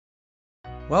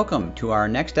Welcome to our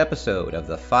next episode of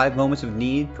the 5 Moments of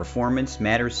Need Performance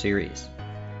Matters series.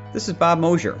 This is Bob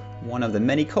Mosier, one of the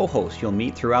many co-hosts you'll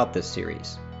meet throughout this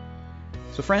series.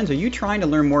 So friends, are you trying to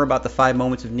learn more about the 5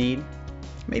 moments of need?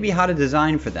 Maybe how to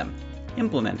design for them,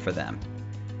 implement for them,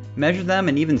 measure them,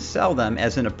 and even sell them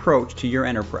as an approach to your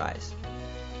enterprise.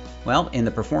 Well, in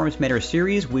the Performance Matters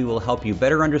series, we will help you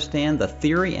better understand the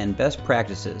theory and best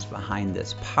practices behind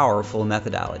this powerful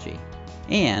methodology,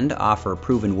 and offer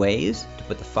proven ways to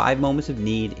put the 5 moments of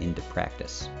need into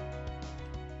practice.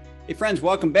 Hey friends,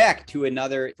 welcome back to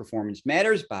another Performance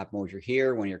Matters. Bob Mosier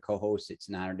here, one of your co-hosts. It's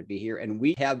an honor to be here. And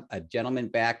we have a gentleman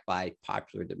back by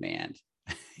popular demand.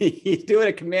 He's doing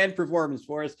a command performance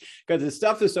for us because his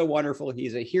stuff is so wonderful.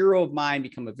 He's a hero of mine,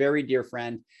 become a very dear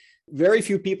friend. Very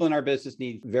few people in our business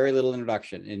need very little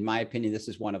introduction. In my opinion, this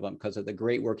is one of them because of the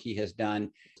great work he has done.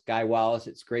 Guy Wallace,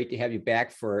 it's great to have you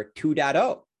back for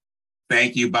 2.0.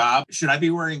 Thank you, Bob. Should I be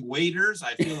wearing waders?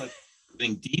 I feel like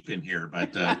getting deep in here,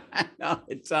 but no,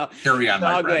 it's carry on. It's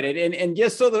all good. And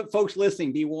just so the folks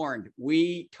listening, be warned,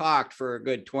 we talked for a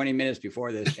good 20 minutes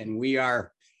before this, and we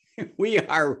are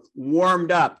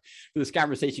warmed up for this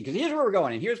conversation because here's where we're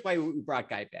going, and here's why we brought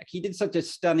Guy back. He did such a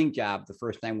stunning job the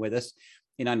first time with us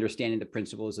in understanding the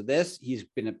principles of this. He's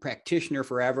been a practitioner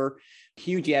forever,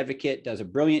 huge advocate, does a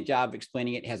brilliant job of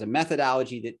explaining it, has a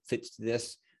methodology that fits to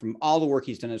this. From all the work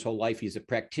he's done his whole life, he's a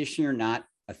practitioner, not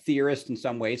a theorist in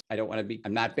some ways.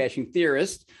 I'm not bashing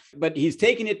theorists, but he's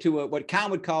taken it to what Con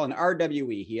would call an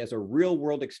RWE. He has a real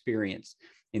world experience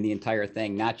in the entire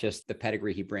thing, not just the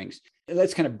pedigree he brings.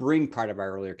 Let's kind of bring part of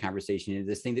our earlier conversation into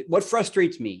this thing. What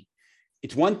frustrates me,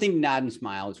 it's one thing to nod and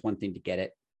smile. It's one thing to get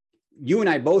it. You and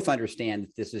I both understand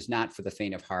that this is not for the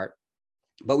faint of heart,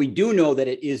 but we do know that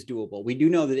it is doable. We do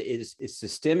know that it is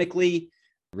systemically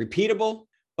repeatable.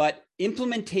 But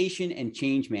implementation and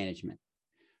change management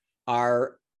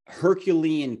are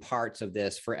Herculean parts of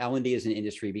this for L&D as an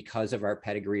industry because of our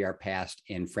pedigree, our past,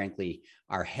 and frankly,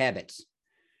 our habits,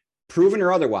 proven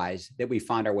or otherwise, that we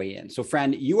found our way in. So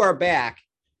friend, you are back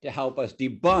to help us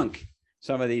debunk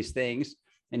some of these things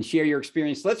and share your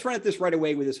experience. Let's run at this right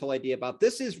away with this whole idea about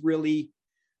this is really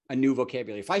a new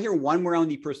vocabulary. If I hear one more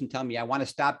L&D person tell me I want to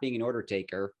stop being an order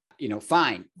taker,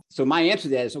 fine. So my answer to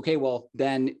that is, okay, well,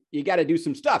 then you got to do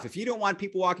some stuff. If you don't want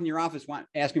people walking in your office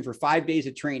asking for 5 days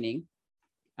of training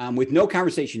with no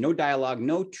conversation, no dialogue,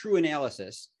 no true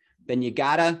analysis, then you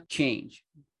got to change,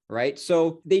 right?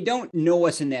 So they don't know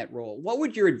us in that role. What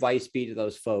would your advice be to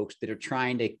those folks that are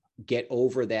trying to get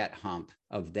over that hump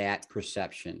of that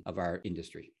perception of our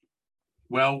industry?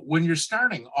 Well, when you're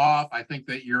starting off, I think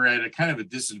that you're at a kind of a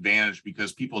disadvantage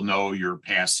because people know your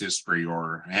past history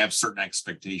or have certain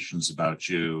expectations about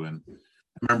you. And I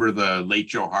remember the late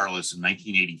Joe Harless in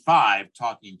 1985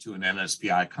 talking to an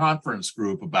NSPI conference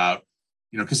group about,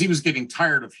 because he was getting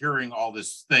tired of hearing all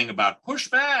this thing about push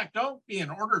back, don't be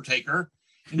an order taker.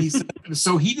 And he said,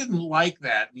 so he didn't like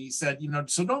that. And he said,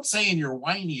 so don't say in your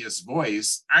whiniest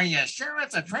voice, are you sure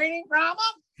it's a training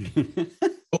problem?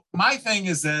 My thing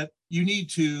is that you need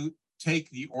to take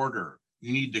the order.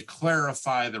 You need to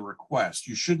clarify the request.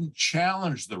 You shouldn't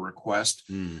challenge the request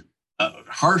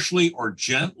harshly or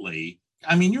gently.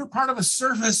 I mean, you're part of a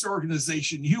service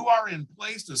organization. You are in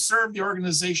place to serve the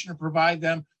organization and provide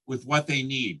them with what they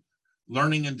need,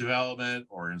 learning and development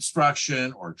or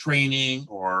instruction or training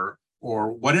or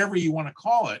whatever you want to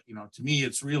call it. To me,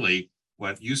 it's really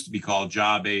what used to be called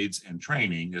job aids and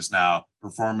training is now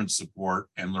performance support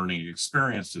and learning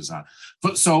experience design.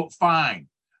 So fine,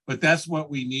 but that's what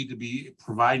we need to be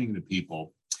providing to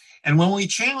people. And when we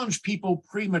challenge people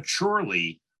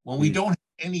prematurely, when we don't have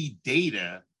any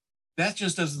data, that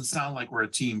just doesn't sound like we're a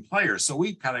team player. So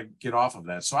we kind of get off of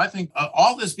that. So I think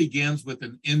all this begins with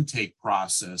an intake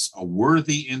process, a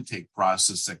worthy intake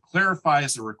process that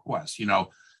clarifies the request.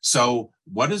 So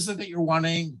what is it that you're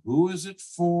wanting? Who is it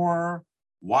for?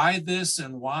 Why this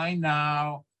and why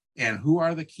now? And who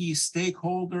are the key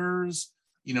stakeholders?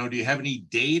 Do you have any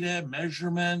data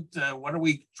measurement? What are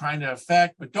we trying to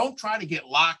affect? But don't try to get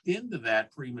locked into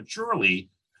that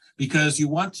prematurely because you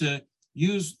want to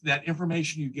use that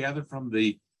information you gather from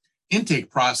the intake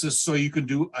process so you can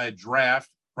do a draft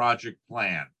project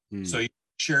plan. So you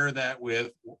share that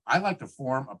with, I like to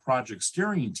form a project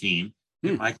steering team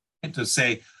in my client to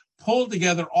say, pull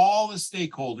together all the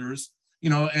stakeholders,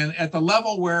 and at the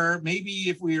level where maybe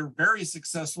if we are very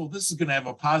successful, this is going to have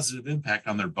a positive impact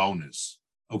on their bonus.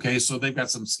 Okay, so they've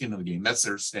got some skin in the game. That's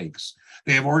their stakes.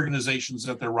 They have organizations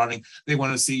that they're running. They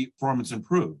want to see performance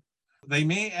improve. They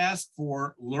may ask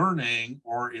for learning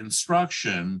or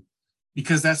instruction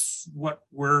because that's what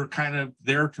we're kind of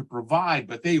there to provide.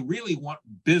 But they really want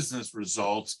business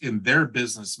results in their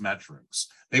business metrics.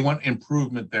 They want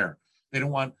improvement there. They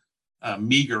don't want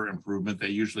meager improvement. They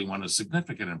usually want a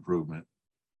significant improvement.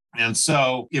 And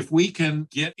so if we can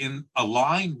get in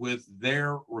aligned with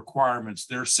their requirements,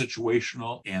 their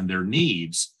situational and their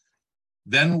needs,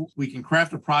 then we can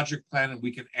craft a project plan and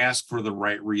we can ask for the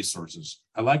right resources.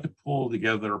 I like to pull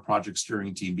together a project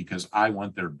steering team because I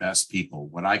want their best people,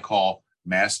 what I call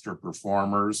master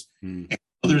performers, and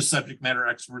other subject matter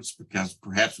experts, because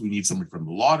perhaps we need somebody from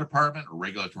the law department or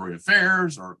regulatory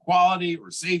affairs or quality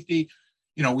or safety.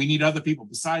 We need other people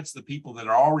besides the people that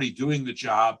are already doing the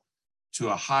job to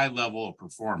a high level of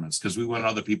performance, because we want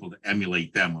other people to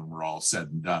emulate them when we're all said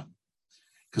and done.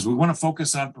 Because we want to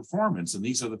focus on performance, and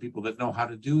these are the people that know how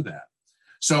to do that.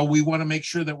 So we want to make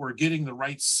sure that we're getting the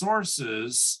right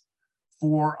sources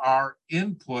for our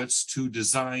inputs to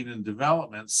design and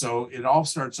development. So it all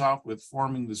starts off with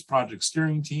forming this project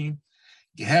steering team,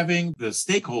 having the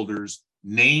stakeholders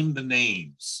name the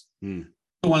names,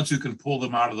 the ones who can pull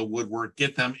them out of the woodwork,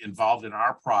 get them involved in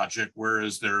our project,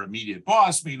 whereas their immediate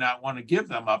boss may not want to give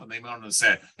them up, and they want to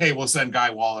say, hey, we'll send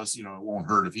Guy Wallace, it won't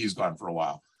hurt if he's gone for a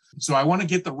while. So I want to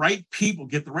get the right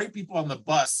people on the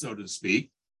bus, so to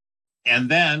speak, and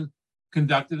then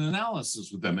conduct an analysis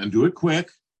with them and do it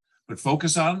quick, but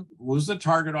focus on who's the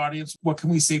target audience, what can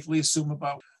we safely assume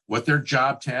about what their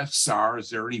job tasks are. Is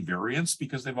there any variance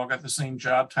because they've all got the same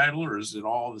job title, or is it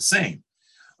all the same?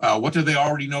 What do they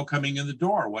already know coming in the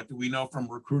door? What do we know from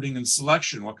recruiting and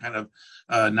selection? What kind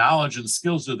of knowledge and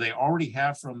skills do they already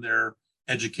have from their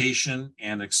education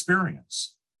and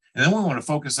experience? And then we want to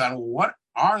focus on what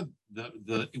are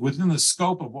the within the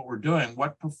scope of what we're doing,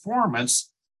 what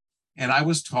performance. And I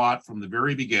was taught from the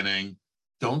very beginning,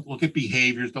 don't look at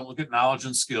behaviors, don't look at knowledge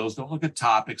and skills, don't look at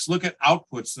topics, look at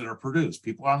outputs that are produced.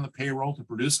 People are on the payroll to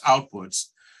produce outputs.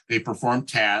 They perform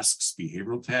tasks,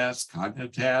 behavioral tasks,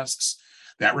 cognitive tasks.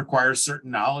 That requires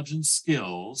certain knowledge and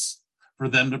skills for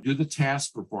them to do the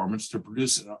task performance to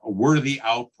produce a worthy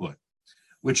output,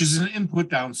 which is an input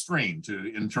downstream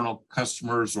to internal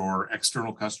customers or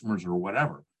external customers or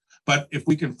whatever. But if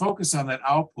we can focus on that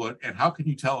output, and how can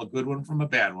you tell a good one from a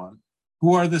bad one?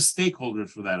 Who are the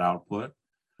stakeholders for that output?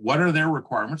 What are their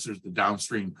requirements? There's the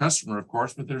downstream customer, of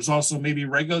course, but there's also maybe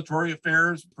regulatory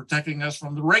affairs protecting us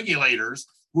from the regulators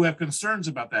who have concerns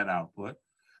about that output.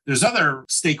 There's other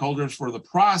stakeholders for the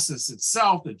process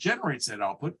itself that generates that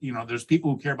output. There's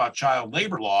people who care about child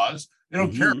labor laws. They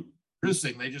don't care about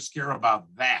producing, they just care about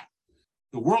that.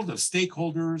 The world of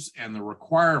stakeholders and the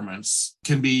requirements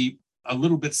can be a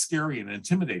little bit scary and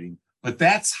intimidating, but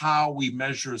that's how we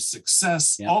measure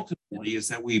success ultimately, is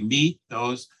that we meet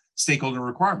those stakeholder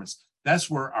requirements. That's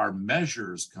where our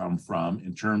measures come from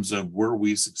in terms of were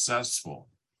we successful.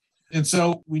 And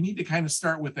so we need to kind of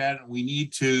start with that, and we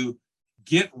need to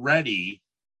get ready.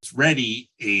 It's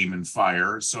ready, aim, and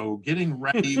fire. So getting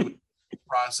ready with the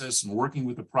process and working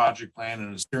with the project plan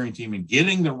and a steering team and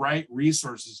getting the right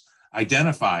resources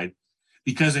identified.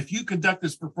 Because if you conduct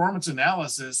this performance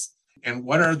analysis and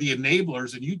what are the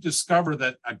enablers, and you discover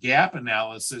that a gap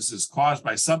analysis is caused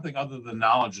by something other than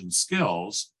knowledge and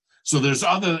skills, so there's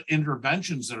other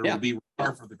interventions that will be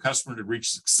required for the customer to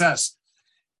reach success.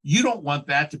 You don't want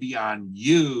that to be on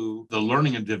you, the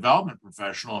learning and development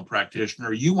professional and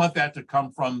practitioner. You want that to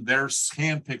come from their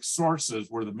handpicked sources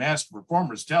where the master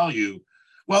performers tell you,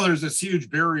 well, there's this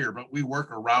huge barrier, but we work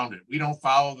around it. We don't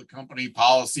follow the company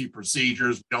policy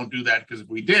procedures. We don't do that because if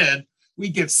we did, we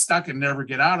get stuck and never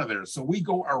get out of there. So we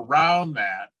go around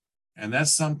that. And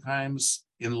that's sometimes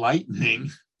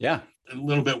enlightening. Yeah. A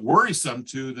little bit worrisome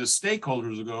to the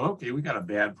stakeholders who go, okay, we got a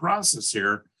bad process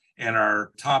here. And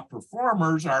our top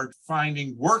performers are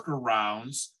finding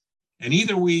workarounds. And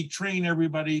either we train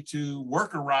everybody to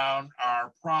work around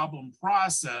our problem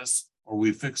process, or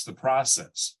we fix the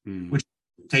process, which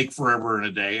take forever and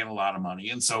a day and a lot of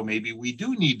money. And so maybe we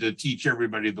do need to teach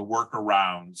everybody the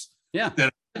workarounds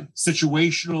that are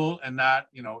situational and not,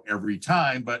 every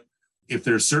time. But if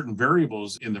there's certain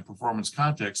variables in the performance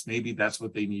context, maybe that's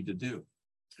what they need to do.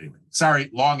 Anyway, sorry,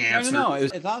 long answer. No,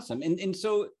 it's awesome. And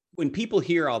so when people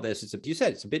hear all this, you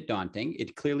said it's a bit daunting.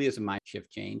 It clearly is a mind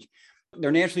shift change. They're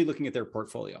naturally looking at their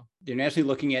portfolio. They're naturally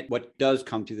looking at what does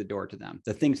come through the door to them,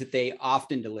 the things that they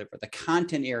often deliver, the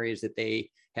content areas that they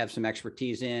have some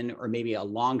expertise in, or maybe a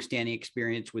long-standing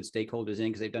experience with stakeholders in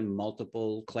because they've done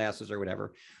multiple classes or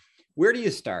whatever. Where do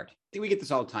you start? I think we get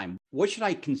this all the time. What should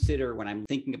I consider when I'm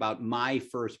thinking about my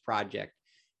first project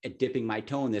at dipping my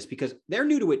toe in this? Because they're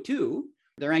new to it too.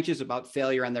 They're anxious about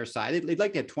failure on their side. They'd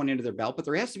like to have 20 under their belt, but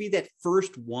there has to be that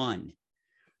first one.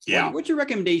 Yeah. What's your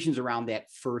recommendations around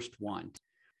that first one?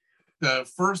 The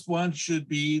first one should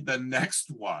be the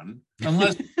next one,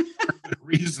 unless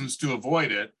reasons to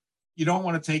avoid it. You don't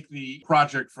want to take the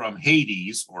project from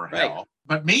Hades or hell, Right.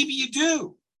 but maybe you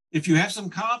do. If you have some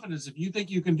confidence, if you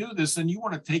think you can do this, then you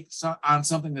want to take on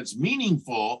something that's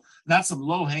meaningful, not some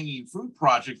low-hanging fruit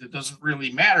project that doesn't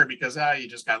really matter because you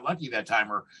just got lucky that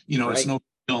time, or it's no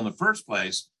deal in the first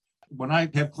place. When I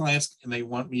have clients and they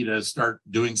want me to start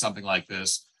doing something like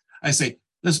this, I say,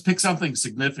 let's pick something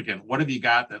significant. What have you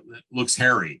got that looks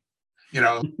hairy? Go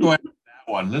ahead with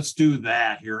that one. Let's do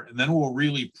that here, and then we'll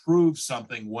really prove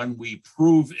something when we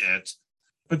prove it.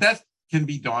 But that can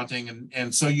be daunting.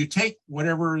 And so you take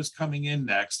whatever is coming in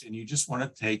next, and you just want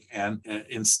to take and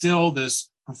instill this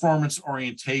performance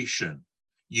orientation.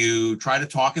 You try to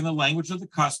talk in the language of the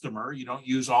customer. You don't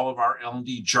use all of our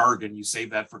L&D jargon. You save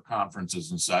that for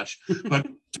conferences and such. But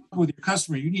with your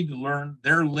customer, you need to learn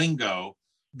their lingo,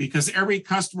 because every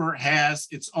customer has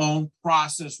its own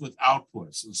process with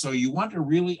outputs. And so you want to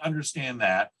really understand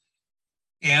that.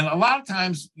 And a lot of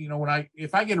times,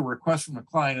 if I get a request from a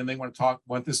client and they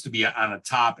want this to be on a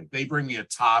topic, they bring me a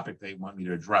topic they want me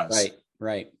to address.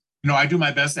 Right. I do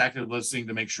my best active listening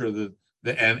to make sure that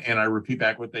and I repeat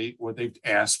back what they've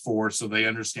asked for, so they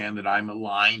understand that I'm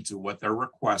aligned to what their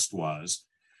request was.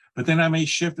 But then I may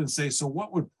shift and say, so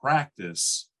what would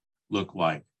practice look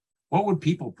like? What would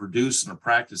people produce in a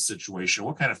practice situation?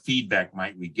 What kind of feedback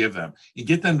might we give them? And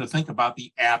get them to think about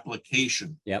the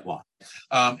application.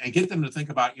 And get them to think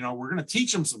about, we're going to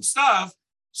teach them some stuff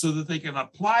so that they can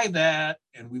apply that.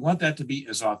 And we want that to be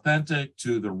as authentic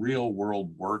to the real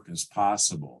world work as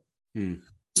possible.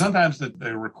 Sometimes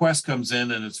the request comes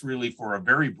in and it's really for a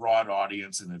very broad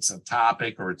audience, and it's a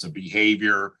topic or it's a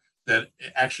behavior that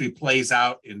actually plays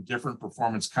out in different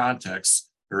performance contexts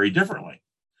very differently.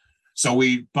 So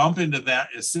we bump into that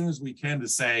as soon as we can to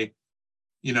say,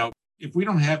 if we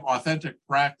don't have authentic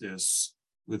practice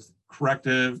with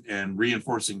corrective and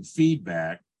reinforcing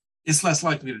feedback, it's less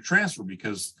likely to transfer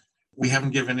because we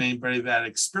haven't given anybody that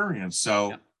experience.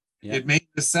 So it may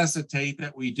necessitate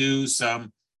that we do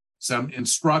some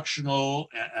instructional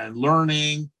and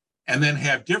learning, and then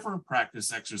have different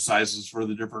practice exercises for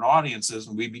the different audiences.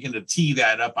 And we begin to tee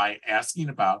that up by asking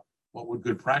about what would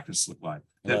good practice look like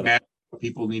that matches what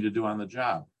people need to do on the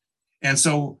job. And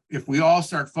so if we all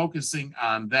start focusing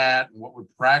on that, and what would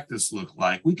practice look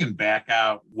like, we can back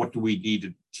out what do we need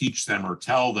to teach them or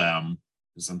tell them,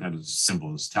 because sometimes it's as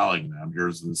simple as telling them,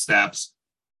 here's the steps,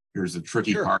 here's the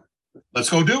tricky part. Let's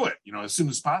go do it, as soon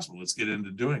as possible. Let's get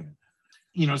into doing it.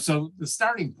 So the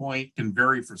starting point can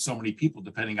vary for so many people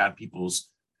depending on people's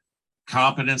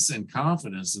competence and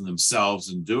confidence in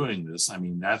themselves in doing this. I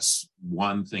mean, that's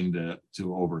one thing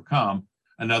to overcome.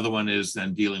 Another one is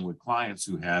then dealing with clients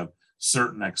who have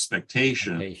certain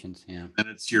expectations. And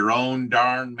it's your own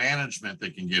darn management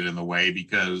that can get in the way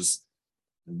because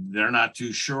they're not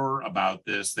too sure about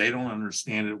this. They don't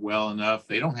understand it well enough.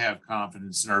 They don't have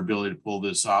confidence in our ability to pull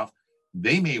this off.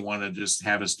 They may want to just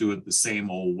have us do it the same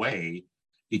old way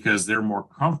because they're more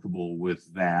comfortable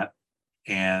with that,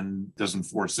 and doesn't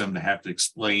force them to have to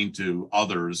explain to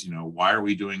others, why are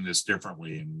we doing this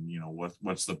differently? And,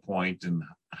 what's the point, and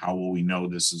how will we know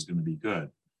this is going to be good?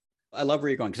 I love where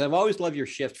you're going, because I've always loved your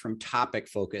shift from topic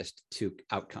focused to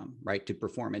outcome, right? To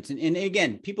performance. And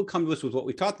again, people come to us with what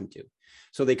we taught them to.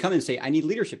 So they come and say, I need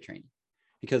leadership training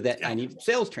because I need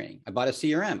sales training. I bought a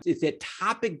CRM. It's a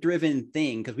topic driven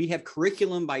thing because we have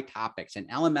curriculum by topics and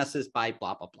LMSs by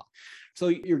blah, blah, blah. So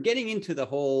you're getting into the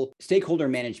whole stakeholder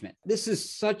management. This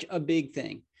is such a big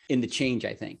thing in the change,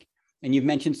 I think. And you've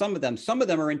mentioned some of them. Some of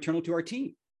them are internal to our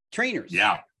team, trainers.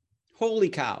 Yeah. Holy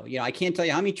cow. I can't tell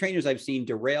you how many trainers I've seen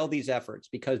derail these efforts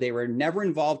because they were never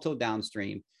involved till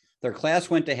downstream. Their class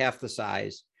went to half the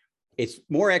size. It's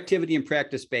more activity and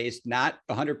practice based, not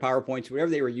 100 PowerPoints, whatever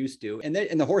they were used to. And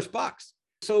the horse bucks.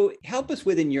 So help us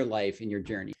within your life and your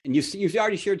journey. And you've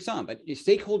already shared some, but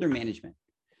stakeholder management,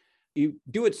 you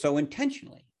do it so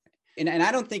intentionally. And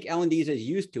I don't think L&D is as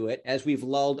used to it as we've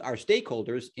lulled our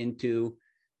stakeholders into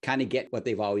kind of get what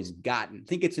they've always gotten. I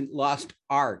think it's a lost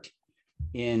art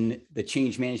in the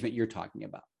change management you're talking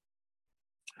about.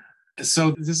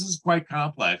 So this is quite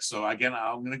complex. So again,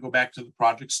 I'm going to go back to the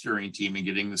project steering team and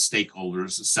getting the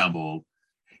stakeholders assembled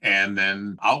and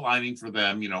then outlining for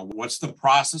them, what's the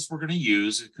process we're going to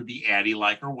use. It could be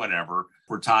ADDIE-like or whatever. If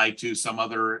we're tied to some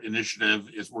other initiative,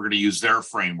 we're going to use their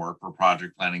framework for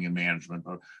project planning and management.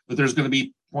 But there's going to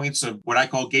be points of what I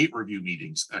call gate review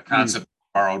meetings, a concept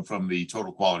borrowed from the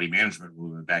total quality management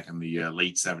movement back in the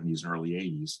late 70s and early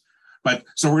 80s. But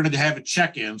so we're going to have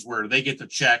check-ins where they get to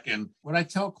check. And what I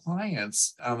tell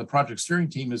clients on the project steering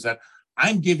team is that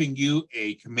I'm giving you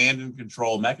a command and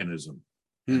control mechanism.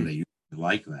 And they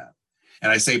like that.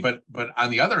 And I say, but on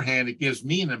the other hand, it gives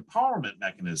me an empowerment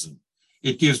mechanism.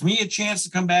 It gives me a chance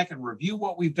to come back and review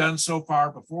what we've done so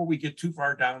far before we get too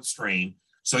far downstream.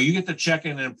 So you get to check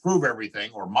in and improve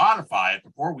everything or modify it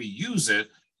before we use it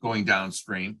going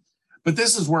downstream. But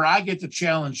this is where I get to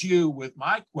challenge you with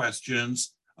my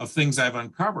questions of things I've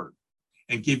uncovered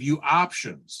and give you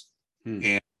options.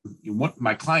 And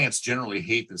my clients generally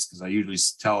hate this because I usually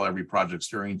tell every project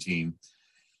steering team,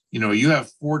 you have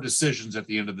 4 decisions at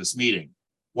the end of this meeting.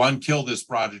 1, kill this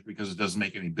project because it doesn't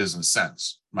make any business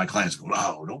sense. My clients go,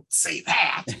 oh, don't say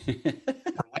that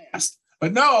for last.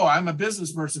 But no, I'm a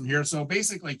business person here. So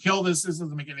basically kill this. This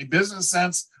doesn't make any business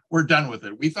sense. We're done with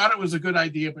it. We thought it was a good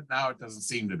idea, but now it doesn't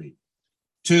seem to be.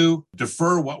 2,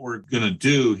 defer what we're going to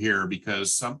do here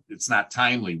because it's not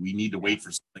timely. We need to wait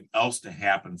for something else to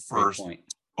happen first.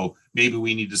 So maybe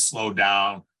we need to slow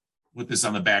down, put this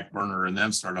on the back burner and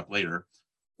then start up later.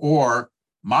 Or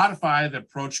modify the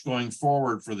approach going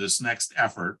forward for this next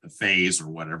effort, the phase or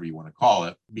whatever you want to call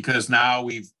it, because now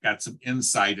we've got some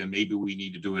insight and maybe we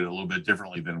need to do it a little bit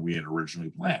differently than we had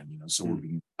originally planned, so we're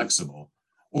being flexible.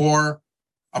 Or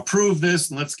approve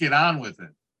this and let's get on with it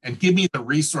and give me the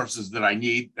resources that I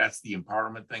need. That's the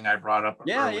empowerment thing I brought up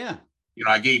earlier.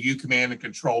 I gave you command and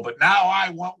control, but now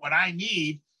I want what I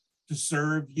need to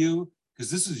serve you because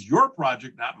this is your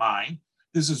project, not mine.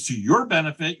 This is to your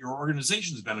benefit, your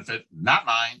organization's benefit, not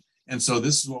mine. And so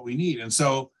this is what we need. And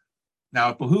so now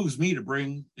it behooves me to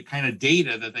bring the kind of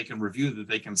data that they can review, that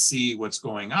they can see what's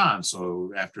going on.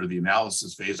 So after the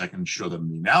analysis phase, I can show them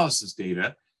the analysis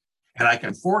data and I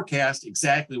can forecast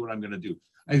exactly what I'm going to do.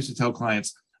 I used to tell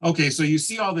clients, okay, so you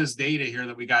see all this data here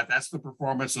that we got. That's the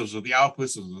performance. Those are the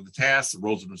outputs. Those are the tasks, the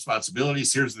roles and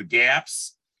responsibilities. Here's the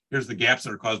gaps. Here's the gaps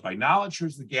that are caused by knowledge.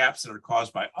 Here's the gaps that are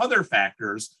caused by other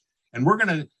factors. And we're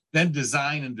going to then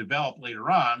design and develop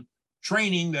later on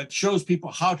training that shows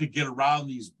people how to get around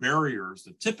these barriers,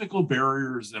 the typical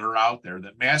barriers that are out there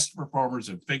that master performers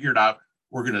have figured out.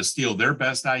 We're going to steal their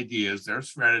best ideas, their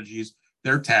strategies,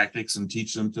 their tactics, and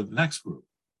teach them to the next group.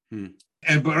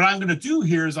 And what I'm going to do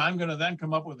here is I'm going to then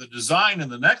come up with a design in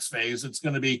the next phase. It's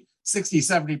going to be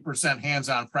 60-70%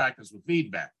 hands-on practice with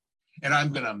feedback. And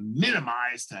I'm going to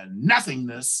minimize to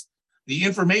nothingness the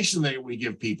information that we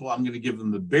give people. I'm going to give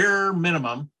them the bare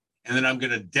minimum, and then I'm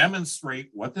going to demonstrate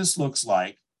what this looks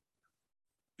like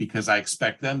because I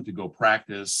expect them to go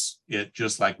practice it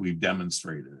just like we've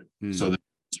demonstrated it. So the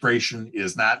demonstration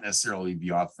is not necessarily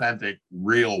the authentic,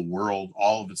 real world,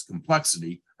 all of its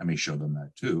complexity. I may show them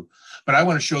that too, but I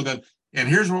want to show them, and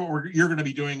here's what you're going to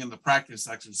be doing in the practice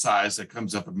exercise that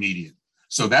comes up immediate.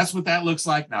 So that's what that looks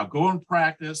like. Now go and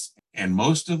practice, and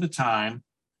most of the time,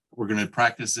 we're going to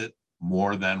practice it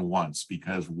more than once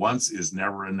because once is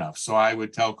never enough. So I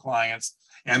would tell clients,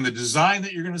 and the design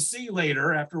that you're going to see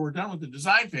later after we're done with the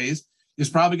design phase is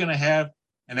probably going to have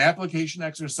an application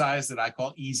exercise that I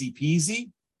call easy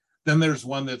peasy. Then there's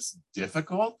one that's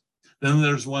difficult. Then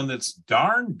there's one that's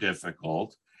darn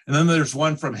difficult. And then there's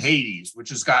one from Hades, which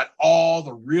has got all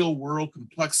the real world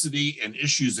complexity and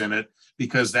issues in it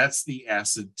because that's the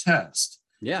acid test.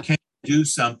 Can you do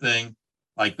something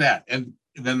like that? And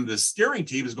then the steering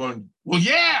team is going, well,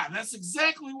 yeah, that's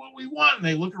exactly what we want. And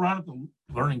they look around at the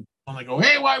learning and they go,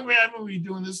 hey, why haven't we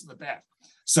doing this in the past?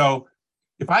 So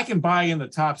if I can buy in the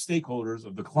top stakeholders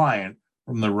of the client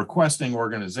from the requesting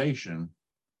organization,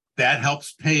 that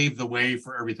helps pave the way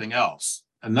for everything else.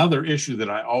 Another issue that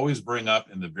I always bring up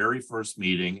in the very first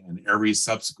meeting and every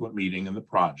subsequent meeting in the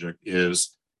project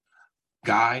is,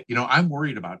 Guy, I'm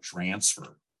worried about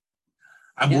transfer.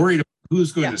 I'm worried about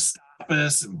who's going to stop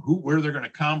us and where they're going to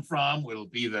come from. Will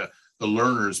it be the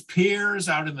learner's peers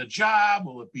out in the job?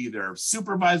 Will it be their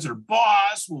supervisor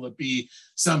boss? Will it be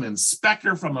some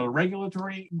inspector from a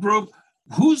regulatory group?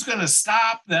 Who's going to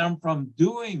stop them from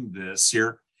doing this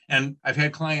here? And I've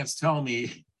had clients tell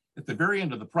me at the very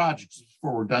end of the project,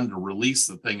 before we're done to release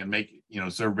the thing and make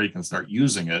it, so everybody can start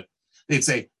using it, they'd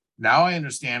say, now I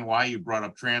understand why you brought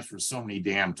up transfer so many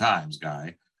damn times,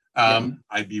 Guy.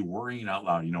 I'd be worrying out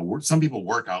loud. Some people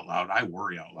work out loud. I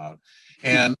worry out loud.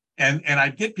 And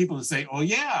I'd get people to say, oh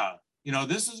yeah,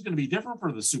 this is going to be different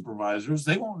for the supervisors.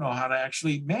 They won't know how to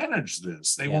actually manage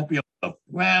this. They won't be able to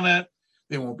plan it.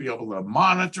 They won't be able to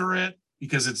monitor it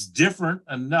because it's different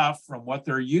enough from what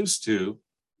they're used to.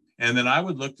 And then I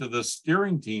would look to the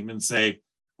steering team and say,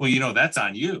 well, that's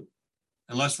on you,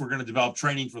 unless we're going to develop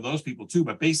training for those people too.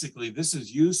 But basically, this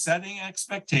is you setting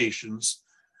expectations.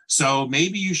 So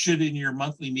maybe you should, in your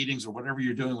monthly meetings or whatever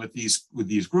you're doing with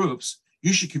these groups,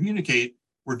 you should communicate,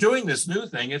 we're doing this new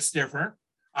thing. It's different.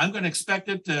 I'm going to expect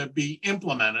it to be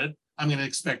implemented. I'm going to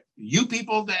expect you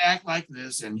people to act like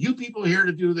this, and you people here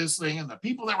to do this thing, and the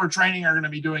people that we're training are going to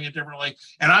be doing it differently.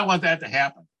 And I want that to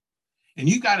happen. And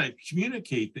you got to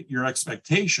communicate that your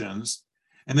expectations,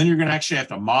 and then you're going to actually have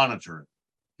to monitor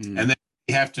it. And then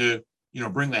you have to,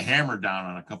 bring the hammer down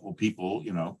on a couple of people.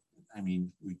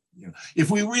 If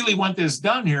we really want this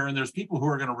done here, and there's people who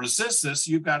are going to resist this,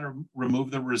 you've got to remove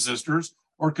the resistors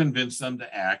or convince them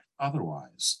to act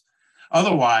otherwise.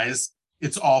 Otherwise,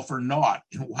 it's all for naught.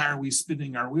 Why are we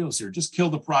spinning our wheels here? Just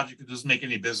kill the project. It doesn't make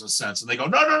any business sense. And they go,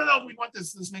 no, we want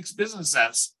this. This makes business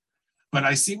sense. But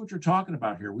I see what you're talking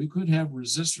about here. We could have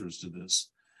resistors to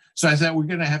this. So I said, we're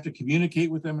going to have to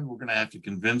communicate with them, and we're going to have to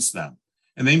convince them.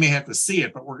 And they may have to see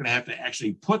it, but we're going to have to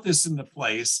actually put this into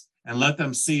place and let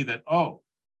them see that, oh,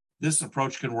 this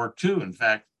approach can work too. In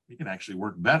fact, it can actually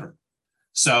work better.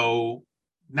 So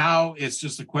now it's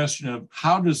just a question of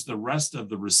how does the rest of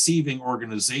the receiving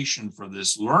organization for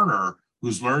this learner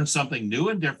who's learned something new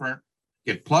and different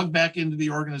get plugged back into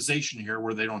the organization here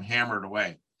where they don't hammer it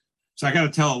away. So I got to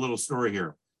tell a little story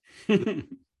here.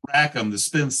 Rackham, the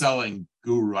spin selling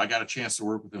guru, I got a chance to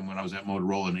work with him when I was at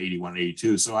Motorola in 81,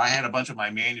 82. So I had a bunch of my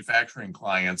manufacturing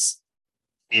clients,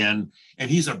 and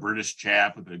he's a British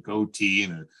chap with a goatee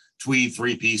and a tweed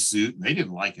three-piece suit, and they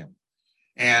didn't like him.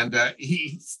 And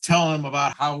he's telling them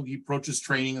about how he approaches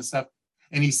training and stuff.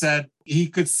 And he said he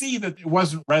could see that it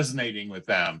wasn't resonating with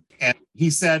them. And he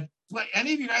said,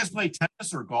 any of you guys play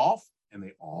tennis or golf? And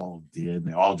they all did. And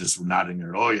they all just were nodding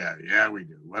there. Oh, yeah, we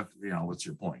do. What's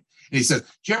your point? And he says,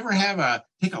 did you ever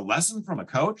take a lesson from a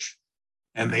coach?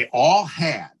 And they all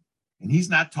had. And he's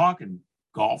not talking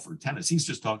golf or tennis. He's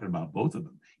just talking about both of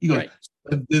them. He goes, right.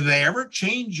 Did they ever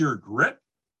change your grip?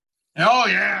 And, oh,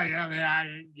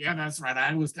 yeah, that's right. I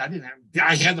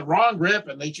had the wrong grip,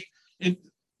 and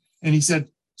and he said,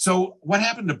 so what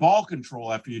happened to ball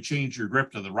control after you changed your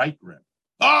grip to the right grip?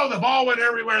 Oh, the ball went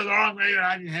everywhere the wrong way.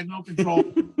 I had no control.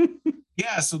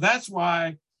 Yeah, so that's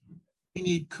why we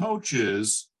need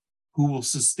coaches who will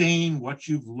sustain what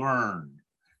you've learned.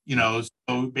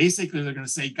 So basically they're going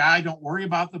to say, guy, don't worry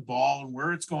about the ball and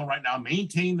where it's going right now.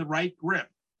 Maintain the right grip.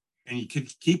 And you can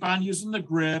keep on using the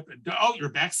grip. And, you're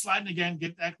backsliding again.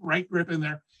 Get that right grip in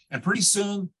there. And pretty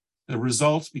soon the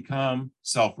results become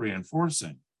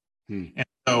self-reinforcing. And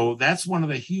so that's one of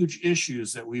the huge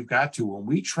issues that we've got to when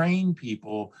we train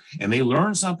people and they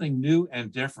learn something new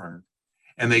and different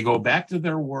and they go back to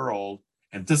their world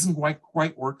and it doesn't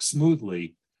quite work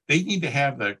smoothly. They need to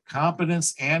have the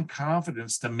competence and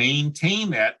confidence to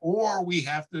maintain that, or we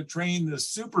have to train the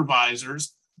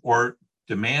supervisors or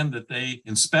demand that they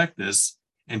inspect this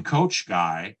and coach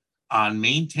guy on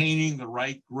maintaining the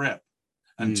right grip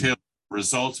until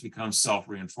results become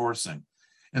self-reinforcing.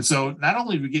 And so not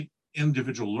only do we get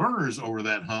individual learners over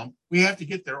that hump, we have to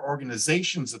get their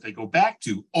organizations that they go back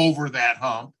to over that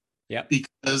hump. Yeah.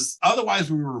 Because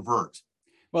otherwise we revert.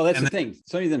 Well, that's the thing.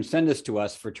 Some of them send us to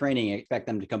us for training, expect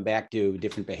them to come back to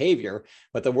different behavior,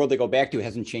 but the world they go back to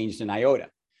hasn't changed an iota.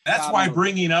 That's why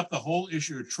bringing up the whole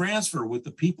issue of transfer with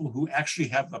the people who actually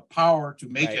have the power to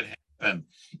make it happen.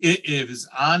 It is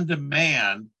on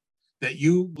demand that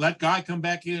you let Guy come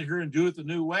back in here and do it the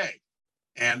new way.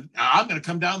 And I'm going to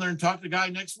come down there and talk to Guy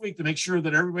next week to make sure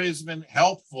that everybody's been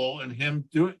helpful in him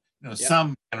doing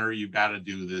some manner. You've got to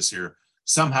do this here.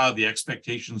 Somehow the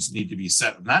expectations need to be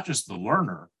set, not just the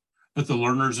learner, but the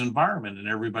learner's environment and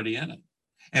everybody in it.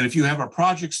 And if you have a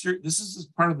project, this is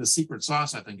part of the secret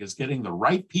sauce, I think, is getting the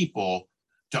right people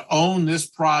to own this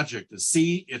project, to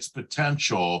see its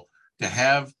potential, to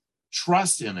have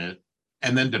trust in it,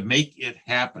 and then to make it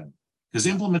happen. Because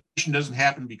implementation doesn't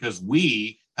happen because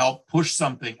we help push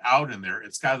something out in there.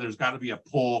 There's got to be a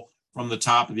pull from the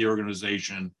top of the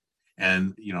organization.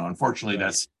 And, unfortunately,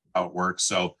 that's how it works.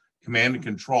 So command and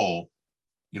control,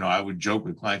 I would joke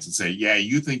with clients and say, yeah,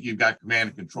 you think you've got command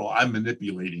and control. I'm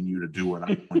manipulating you to do what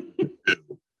I want you to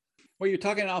do. Well, you're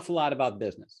talking an awful lot about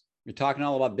business. You're talking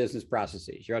all about business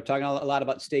processes. You're talking a lot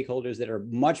about stakeholders that are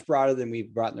much broader than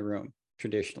we've brought in the room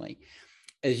traditionally.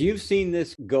 As you've seen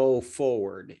this go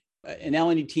forward, an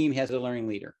L&D team has a learning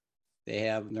leader. They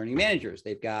have learning managers.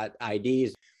 They've got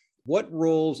IDs. What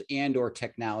roles and or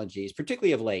technologies,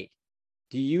 particularly of late,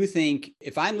 do you think,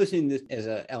 if I'm listening to this as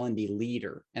a L&D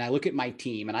leader and I look at my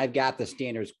team and I've got the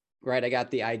standards, right? I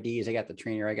got the IDs, I got the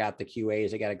trainer, I got the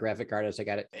QAs, I got a graphic artist, I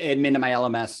got an admin to my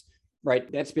LMS, right?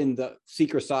 That's been the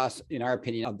secret sauce, in our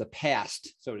opinion, of the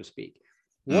past, so to speak.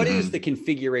 What is the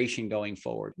configuration going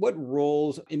forward? What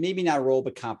roles, and maybe not role,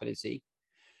 but competency,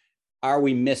 are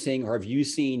we missing or have you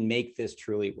seen make this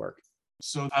truly work?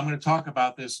 So I'm going to talk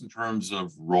about this in terms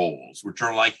of roles, which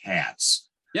are like hats.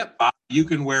 Yep. You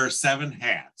can wear 7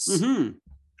 hats,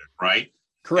 right?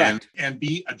 Correct. And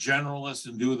be a generalist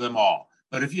and do them all.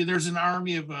 But if there's an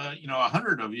army of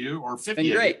 100 of you or 50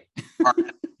 Been great. of you,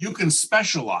 you can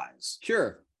specialize.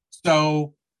 Sure.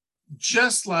 So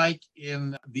just like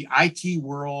in the IT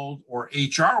world or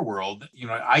HR world,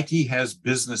 IT has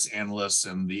business analysts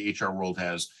and the HR world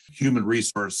has human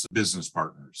resource business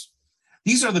partners.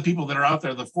 These are the people that are out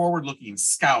there, the forward-looking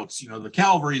scouts. The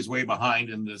cavalry is way behind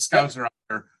and the scouts are out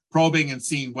there probing and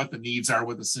seeing what the needs are,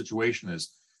 what the situation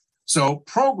is. So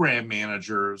program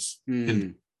managers,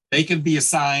 they can be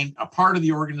assigned a part of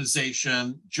the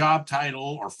organization, job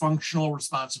title or functional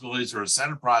responsibilities or a set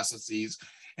of processes.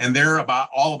 And they're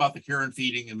all about the care and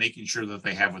feeding and making sure that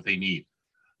they have what they need,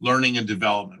 learning and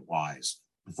development wise,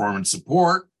 performance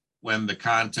support when the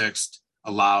context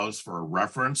allows for a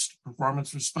referenced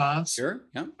performance response. Sure.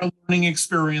 Yeah. A learning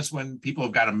experience when people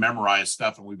have got to memorize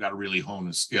stuff and we've got to really hone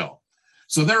a skill.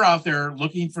 So they're out there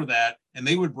looking for that, and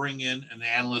they would bring in an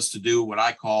analyst to do what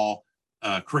I call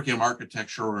curriculum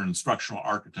architecture or instructional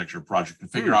architecture project to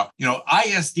figure out,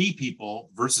 ISD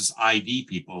people versus ID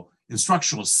people.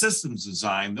 Instructional systems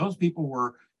design, those people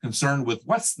were concerned with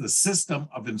what's the system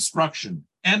of instruction,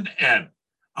 end-to-end,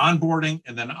 onboarding,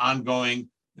 and then ongoing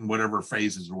in whatever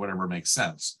phases or whatever makes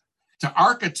sense. To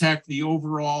architect the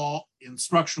overall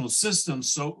instructional system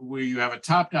so where you have a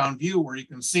top-down view where you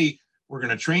can see, we're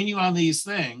going to train you on these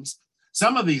things.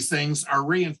 Some of these things are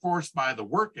reinforced by the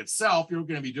work itself. You're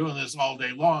going to be doing this all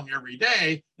day long, every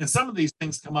day. And some of these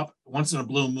things come up once in a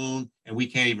blue moon and we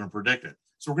can't even predict it.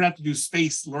 So we're going to have to do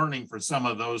spaced learning for some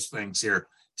of those things here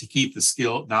to keep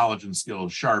the knowledge and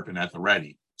skills sharp and at the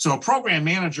ready. So a program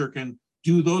manager can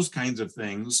do those kinds of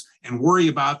things and worry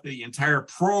about the entire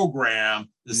program,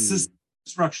 the system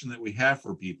instruction that we have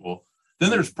for people. Then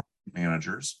there's program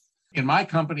managers. In my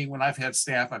company, when I've had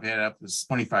staff, I've had up to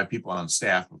 25 people on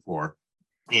staff before,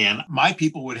 and my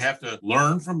people would have to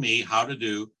learn from me how to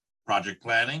do project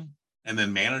planning, and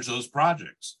then manage those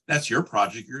projects. That's your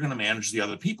project. You're going to manage the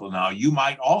other people. Now, you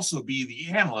might also be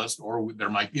the analyst, or there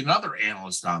might be another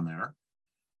analyst on there.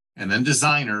 And then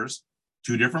designers,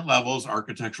 2 different levels,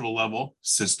 architectural level,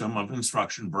 system of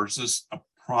instruction versus a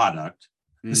product.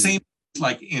 The same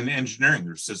like in engineering,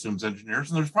 there's systems engineers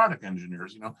and there's product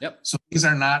engineers, Yep. So these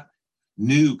are not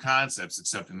new concepts,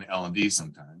 except in the L&D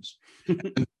sometimes.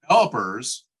 And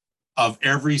developers of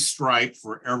every stripe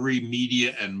for every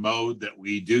media and mode that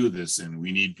we do this in.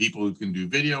 We need people who can do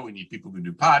video. We need people who can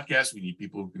do podcasts. We need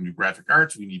people who can do graphic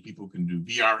arts. We need people who can do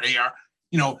VR,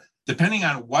 AR. Depending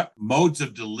on what modes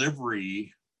of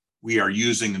delivery we are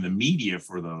using in the media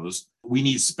for those, we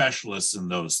need specialists in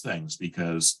those things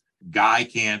because Guy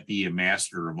can't be a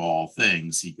master of all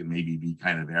things. He can maybe be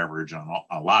kind of average on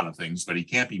a lot of things, but he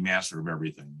can't be master of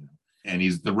everything. And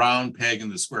he's the round peg in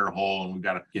the square hole, and we've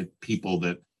got to get people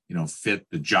that fit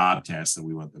the job tasks that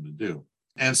we want them to do.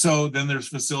 And so then there's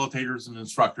facilitators and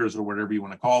instructors or whatever you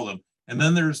want to call them. And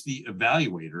then there's the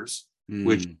evaluators,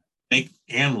 which make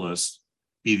analysts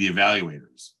be the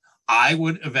evaluators. I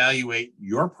would evaluate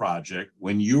your project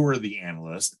when you were the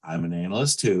analyst. I'm an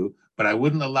analyst too, but I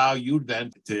wouldn't allow you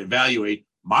then to evaluate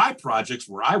my projects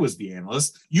where I was the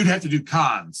analyst. You'd have to do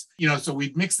cons, so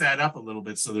we'd mix that up a little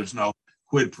bit. So there's no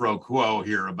quid pro quo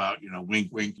here about, wink,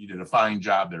 wink, you did a fine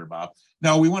job there, Bob.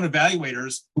 No, we want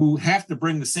evaluators who have to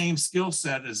bring the same skill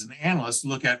set as an analyst to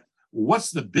look at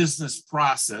what's the business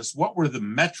process, what were the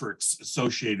metrics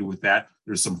associated with that.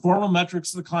 There's some formal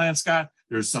metrics the client's got.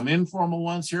 There's some informal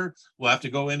ones here. We'll have to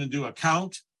go in and do a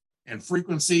count and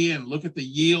frequency and look at the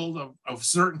yield of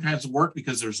certain kinds of work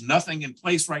because there's nothing in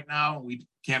place right now. We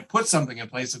can't put something in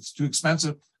place that's too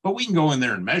expensive, but we can go in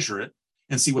there and measure it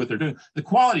and see what they're doing. The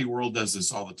quality world does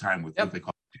this all the time with what they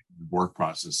call work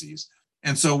processes.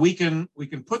 And so we can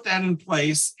put that in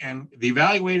place, and the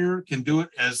evaluator can do it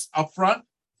as upfront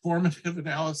formative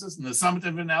analysis and the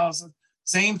summative analysis,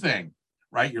 same thing,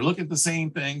 right? You're looking at the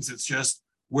same things. It's just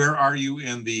where are you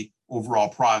in the overall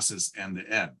process end to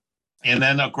end? And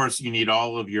then, of course, you need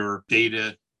all of your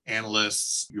data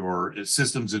analysts, your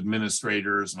systems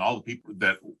administrators, and all the people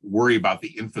that worry about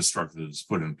the infrastructure that's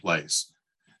put in place.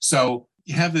 So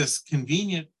you have this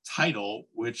convenient title,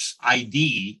 which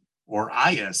ID or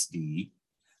ISD,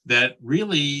 that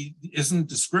really isn't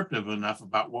descriptive enough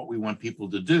about what we want people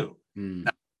to do.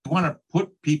 Now, we want to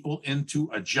put people into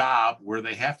a job where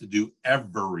they have to do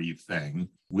everything.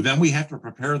 Well, then we have to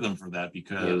prepare them for that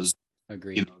because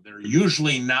they're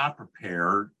usually not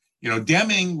prepared.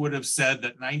 Deming would have said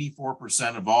that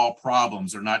 94% of all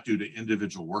problems are not due to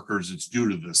individual workers, it's due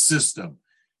to the system.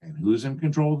 And who's in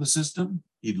control of the system?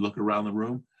 He'd look around the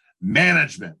room.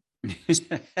 Management.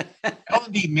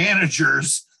 L&D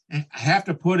managers have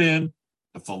to put in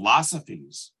the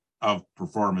philosophies of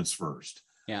performance first,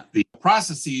 the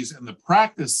processes and the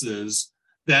practices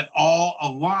that all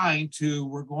align to,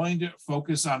 we're going to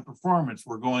focus on performance.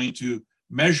 We're going to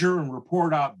measure and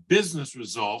report out business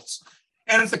results.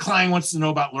 And if the client wants to know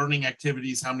about learning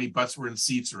activities, how many butts were in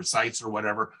seats or sites or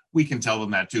whatever, we can tell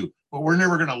them that too. But we're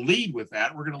never going to lead with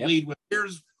that. We're going to lead with,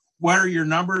 here's where your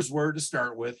numbers were to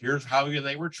start with. Here's how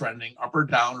they were trending up or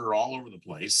down or all over the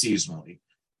place seasonally.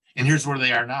 And here's where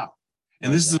they are now.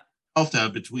 And this is the delta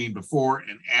between before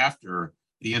and after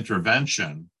the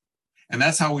intervention. And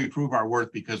that's how we prove our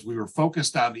worth, because we were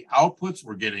focused on the outputs.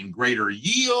 We're getting greater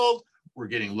yield. We're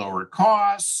getting lower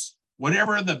costs.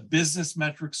 Whatever the business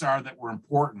metrics are that were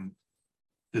important,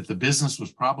 that the business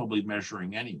was probably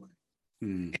measuring anyway.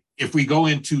 If we go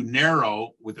in too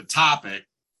narrow with a topic,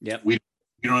 we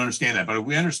don't understand that. But if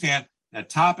we understand that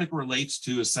topic relates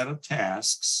to a set of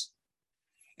tasks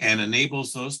and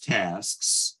enables those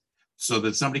tasks so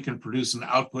that somebody can produce an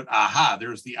output,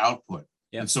 there's the output.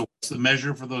 And so what's the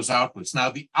measure for those outputs? Now,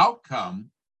 the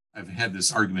outcome, I've had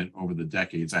this argument over the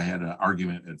decades. I had an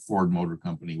argument at Ford Motor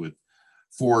Company with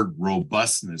Ford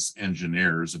robustness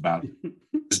engineers about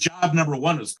job number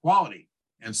one is quality.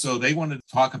 And so they wanted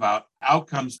to talk about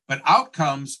outcomes, but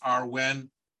outcomes are when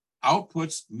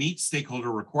outputs meet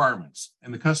stakeholder requirements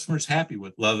and the customer's happy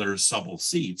with leather supple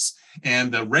seats,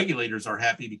 and the regulators are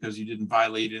happy because you didn't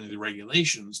violate any of the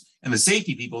regulations, and the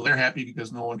safety people, they're happy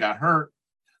because no one got hurt.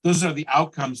 Those are the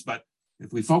outcomes. But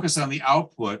if we focus on the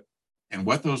output and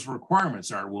what those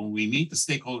requirements are, when we meet the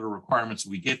stakeholder requirements,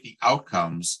 we get the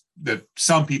outcomes that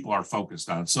some people are focused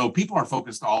on. So people are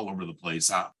focused all over the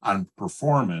place on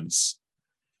performance.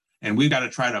 And we've got to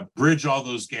try to bridge all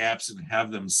those gaps and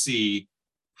have them see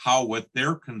how what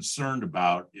they're concerned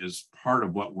about is part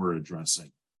of what we're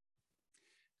addressing.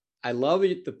 I love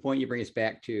it, the point you bring us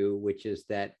back to, which is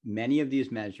that many of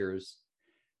these measures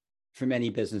for many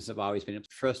businesses have always been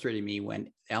frustrating me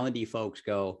when L&D folks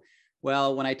go,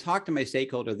 well, when I talk to my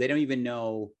stakeholder, they don't even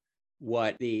know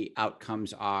what the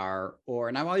outcomes are.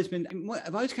 And I've always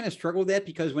kind of struggled with that,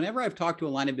 because whenever I've talked to a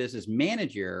line of business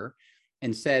manager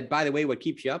and said, by the way, what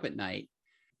keeps you up at night,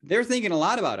 they're thinking a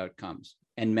lot about outcomes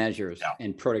and measures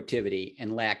and productivity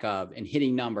and lack of, and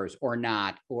hitting numbers or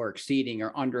not, or exceeding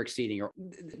or under exceeding, or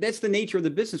that's the nature of the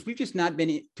business. We've just not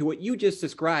been to what you just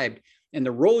described and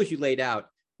the roles you laid out,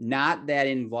 not that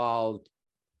involved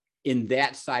in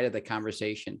that side of the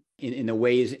conversation in the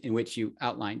ways in which you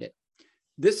outlined it.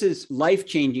 This is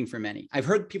life-changing for many. I've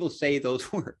heard people say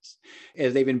those words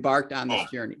as they've embarked on this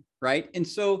journey, right? And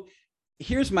so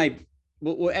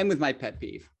we'll end with my pet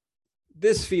peeve.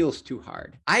 This feels too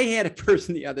hard. I had a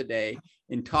person the other day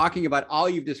in talking about all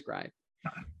you've described,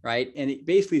 right? And he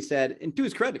basically said, and to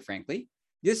his credit, frankly,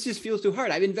 this just feels too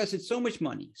hard. I've invested so much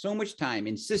money, so much time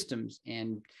in systems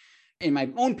and in my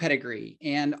own pedigree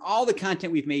and all the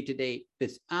content we've made to date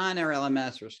that's on our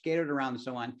LMS or scattered around and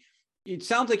so on. It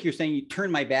sounds like you're saying you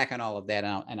turn my back on all of that.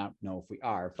 And I don't know if we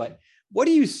are, but what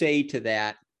do you say to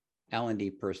that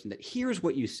L&D person that here's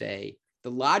what you say?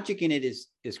 The logic in it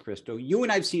is crystal. You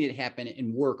and I've seen it happen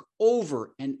and work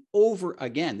over and over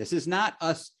again. This is not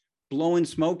us blowing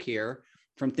smoke here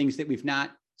from things that we've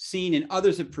not seen and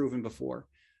others have proven before.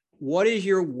 What is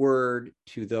your word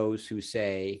to those who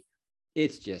say,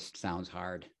 it just sounds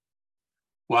hard?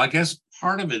 Well, I guess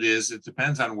part of it is it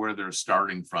depends on where they're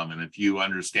starting from. And if you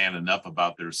understand enough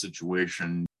about their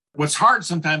situation, what's hard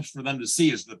sometimes for them to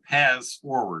see is the paths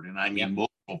forward. And I mean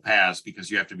multiple paths, because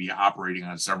you have to be operating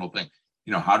on several things.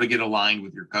 You know, how to get aligned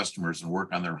with your customers and work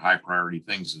on their high priority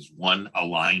things is one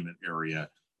alignment area.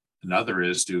 Another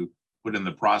is to put in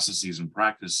the processes and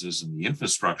practices and the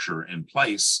infrastructure in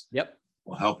place.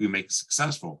 Will help you make it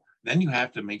successful. Then you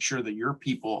have to make sure that your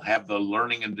people have the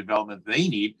learning and development they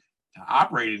need to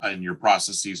operate in your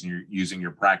processes, and you're using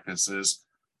your practices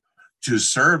to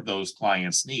serve those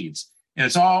clients' needs. And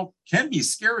it's all can be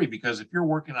scary, because if you're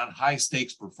working on high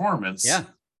stakes performance,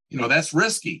 you know, that's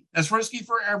risky. That's risky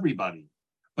for everybody.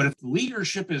 But if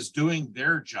leadership is doing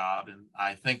their job, and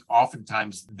I think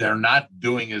oftentimes they're not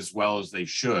doing as well as they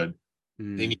should,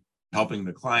 they need helping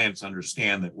the clients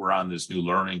understand that we're on this new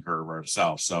learning curve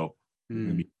ourselves. So we're going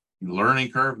to be the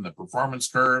learning curve and the performance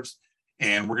curves,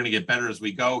 and we're going to get better as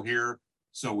we go here.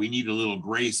 So we need a little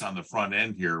grace on the front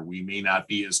end here. We may not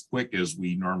be as quick as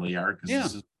we normally are, because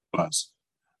this is us.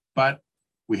 But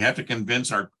we have to convince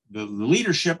the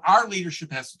leadership. Our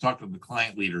leadership has to talk to the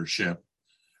client leadership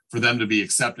for them to be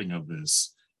accepting of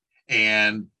this.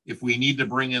 And if we need to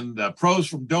bring in the pros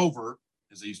from Dover,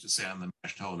 as they used to say on the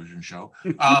MASH television show,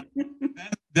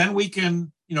 then we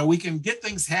can get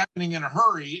things happening in a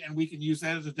hurry, and we can use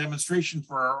that as a demonstration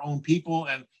for our own people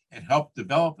and help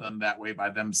develop them that way by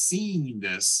them seeing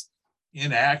this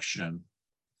in action.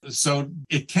 So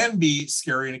it can be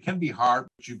scary and it can be hard,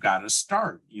 but you've got to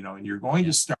start, and you're going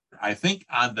to start, I think,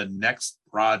 on the next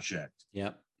project.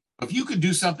 Yep. If you could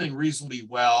do something reasonably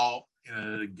well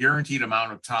in a guaranteed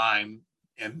amount of time,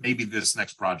 and maybe this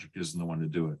next project isn't the one to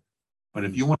do it. But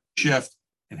if you want to shift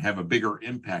and have a bigger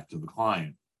impact to the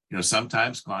client,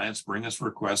 sometimes clients bring us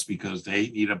requests because they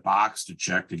need a box to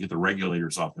check to get the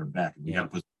regulators off their back, and we got to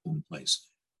put them in place.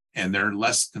 And they're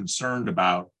less concerned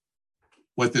about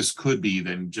what this could be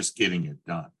than just getting it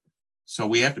done. So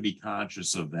we have to be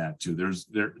conscious of that too. There's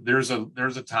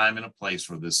a time and a place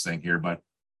for this thing here, but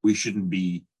we shouldn't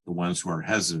be the ones who are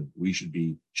hesitant. We should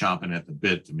be chomping at the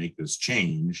bit to make this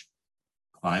change,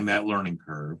 climb that learning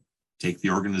curve, take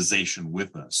the organization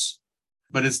with us.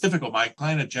 But it's difficult. My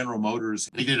client at General Motors,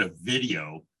 they did a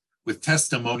video with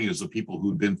testimonials of people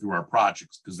who'd been through our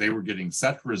projects because they were getting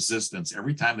such resistance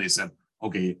every time they said,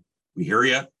 okay, we hear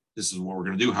you. This is what we're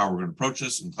going to do, how we're going to approach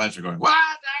this. And clients are going, what?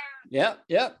 Yep.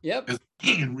 Because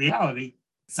in reality,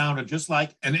 it sounded just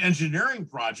like an engineering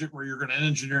project where you're going to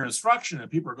engineer instruction.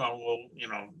 And people are going, well,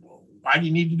 why do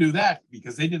you need to do that?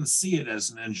 Because they didn't see it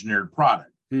as an engineered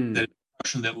product.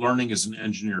 That learning is an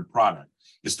engineered product.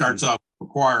 It starts off with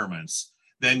requirements.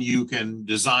 Then you can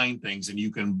design things and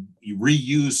you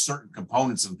reuse certain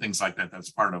components and things like that.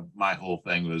 That's part of my whole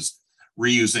thing, was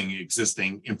reusing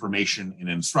existing information in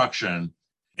instruction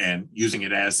and using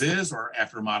it as is or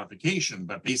after modification,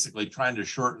 but basically trying to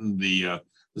shorten the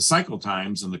cycle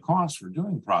times and the cost for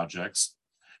doing projects,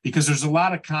 because there's a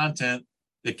lot of content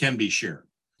that can be shared.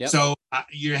 Yep. So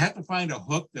you have to find a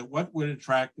hook that what would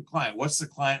attract the client. What's the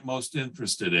client most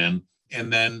interested in?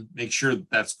 And then make sure that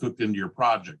that's cooked into your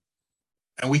project.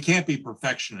 And we can't be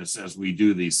perfectionists as we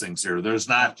do these things here. There's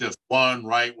not just one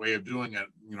right way of doing it.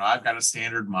 I've got a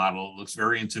standard model. It looks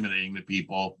very intimidating to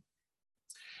people.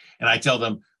 And I tell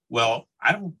them, well,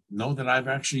 I don't know that I've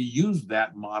actually used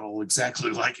that model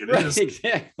exactly like it is.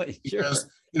 Exactly. Because,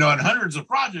 in hundreds of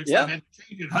projects, I've had to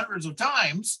change it hundreds of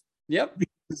times. Yep.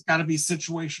 It's got to be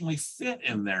situationally fit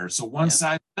in there. So one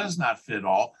size does not fit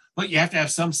all, but you have to have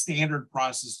some standard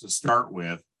process to start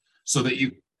with so that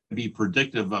you can be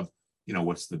predictive of,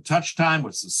 what's the touch time,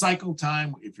 what's the cycle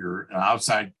time. If you're an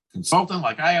outside consultant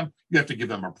like I am, you have to give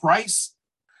them a price.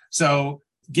 So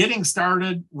getting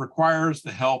started requires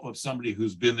the help of somebody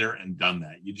who's been there and done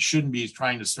that. You shouldn't be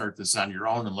trying to start this on your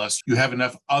own unless you have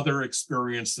enough other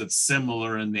experience that's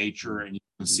similar in nature and you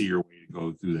can see your way to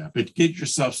go through that. But get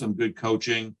yourself some good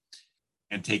coaching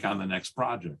and take on the next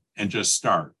project and just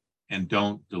start and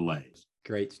don't delay.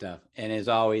 Great stuff. And as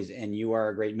always, and you are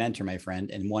a great mentor, my friend,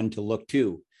 and one to look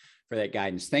to for that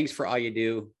guidance. Thanks for all you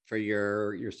do, for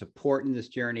your support in this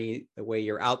journey, the way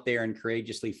you're out there and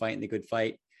courageously fighting the good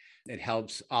fight. It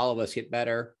helps all of us get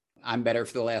better. I'm better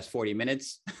for the last 40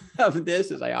 minutes of this,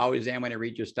 as I always am when I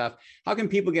read your stuff. How can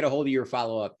people get a hold of your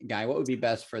follow-up, Guy? What would be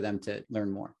best for them to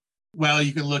learn more? Well,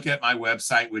 you can look at my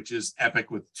website, which is epic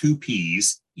with 2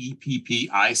 P's,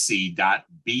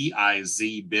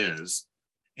 EPPIC.biz.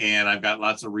 And I've got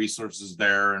lots of resources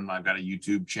there, and I've got a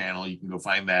YouTube channel. You can go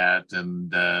find that.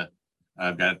 And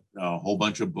I've got a whole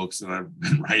bunch of books that I've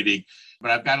been writing,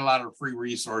 but I've got a lot of free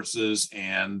resources.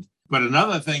 But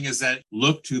another thing is that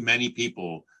look to many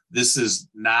people. This is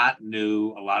not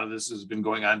new. A lot of this has been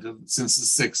going on since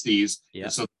the 60s. Yeah.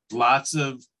 So lots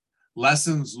of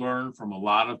lessons learned from a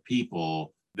lot of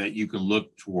people that you can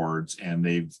look towards, and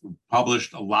they've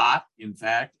published a lot, in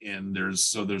fact, and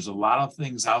there's a lot of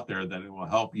things out there that it will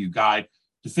help you guide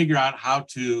to figure out how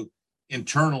to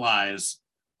internalize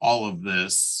all of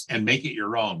this and make it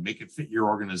your own, make it fit your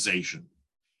organization.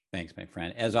 Thanks, my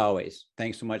friend. As always,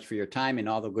 thanks so much for your time and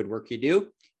all the good work you do.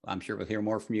 I'm sure we'll hear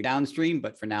more from you downstream,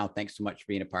 but for now, thanks so much for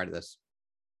being a part of this.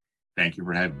 Thank you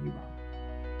for having me, Bob.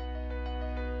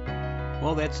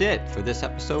 Well, that's it for this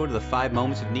episode of the 5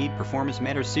 Moments of Need Performance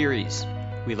Matters series.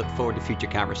 We look forward to future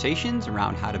conversations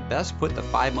around how to best put the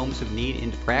 5 Moments of Need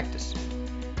into practice.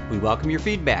 We welcome your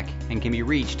feedback and can be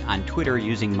reached on Twitter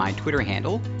using my Twitter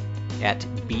handle at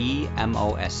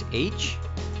BMOSH,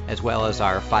 as well as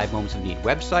our 5 Moments of Need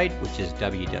website, which is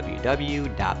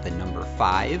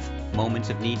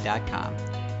www.5momentsofneed.com.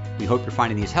 We hope you're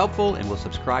finding these helpful and will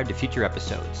subscribe to future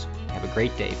episodes. Have a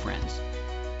great day, friends.